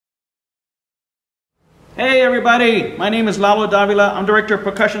Hey everybody, my name is Lalo Davila. I'm Director of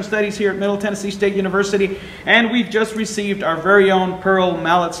Percussion Studies here at Middle Tennessee State University, and we've just received our very own Pearl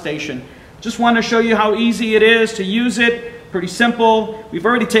Mallet Station. Just want to show you how easy it is to use it. Pretty simple. We've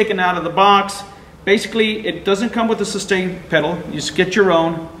already taken it out of the box. Basically, it doesn't come with a sustain pedal. You just get your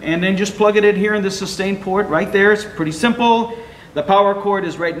own, and then just plug it in here in the sustain port right there. It's pretty simple. The power cord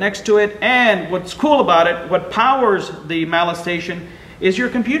is right next to it, and what's cool about it, what powers the Mallet Station is your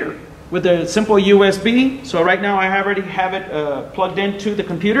computer with a simple USB. So right now I already have it plugged into the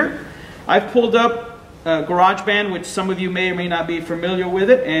computer. I've pulled up GarageBand, which some of you may or may not be familiar with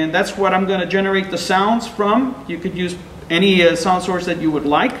it, and that's what I'm going to generate the sounds from. You could use any sound source that you would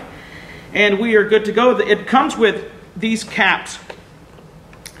like, and we are good to go. It comes with these caps,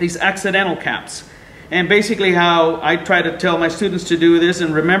 these accidental caps. And basically how I try to tell my students to do this,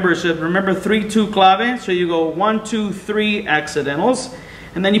 and remember 3-2 clave, so you go 1, 2, 3 accidentals,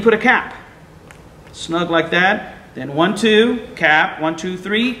 and then you put a cap, snug like that. Then 1, 2, cap, 1, 2,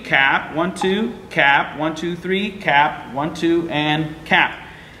 3, cap, 1, 2, cap, 1, 2, 3, cap, 1, 2, and cap.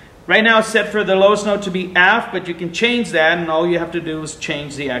 Right now it's set for the lowest note to be F, but you can change that, and all you have to do is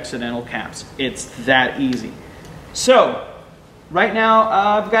change the accidental caps. It's that easy. So right now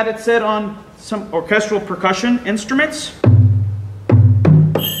I've got it set on some orchestral percussion instruments.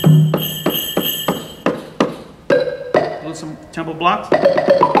 Some tempo blocks.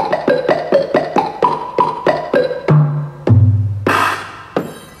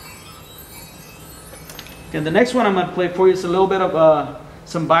 And the next one I'm going to play for you is a little bit of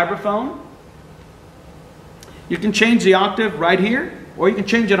some vibraphone. You can change the octave right here, or you can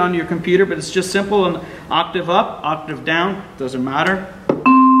change it on your computer, but it's just simple, an octave up, octave down, doesn't matter.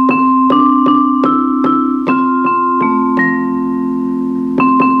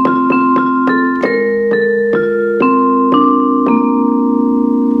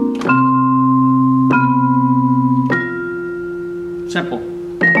 Simple.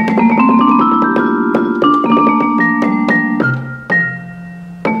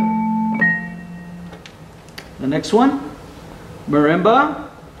 The next one, marimba.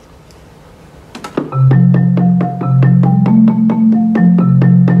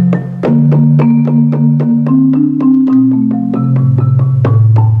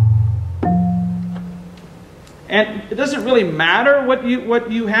 And it doesn't really matter what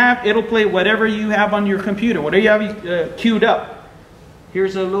you have. It'll play whatever you have on your computer, whatever you have queued up.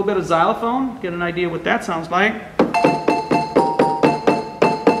 Here's a little bit of xylophone. Get an idea what that sounds like.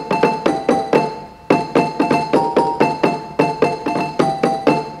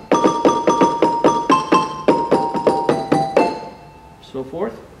 So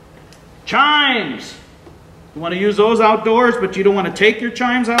forth. Chimes. You want to use those outdoors, but you don't want to take your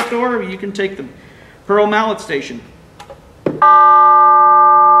chimes outdoor, you can take the Pearl Mallet Station.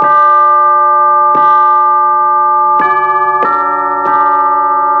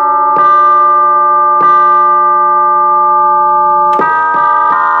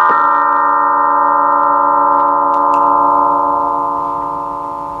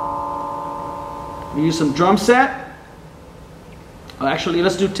 We use some drum set. Oh, actually,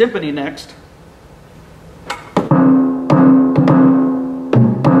 let's do timpani next.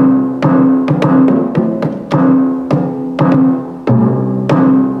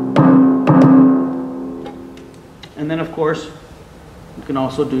 And then, of course, you can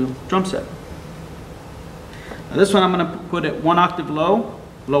also do drum set. Now, this one I'm going to put it 1 octave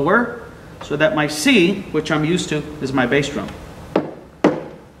lower, so that my C, which I'm used to, is my bass drum.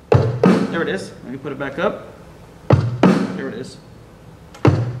 There it is. Let me put it back up. There it is.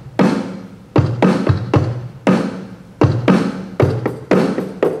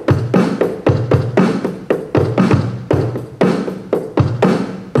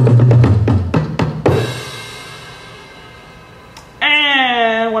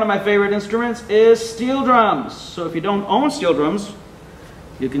 And one of my favorite instruments is steel drums. So if you don't own steel drums,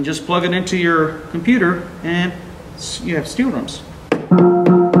 you can just plug it into your computer and you have steel drums.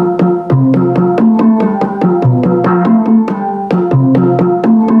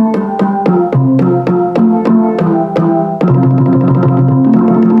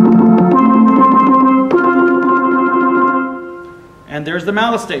 And there's the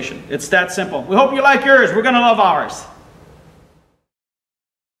Mallet Station. It's that simple. We hope you like yours. We're going to love ours.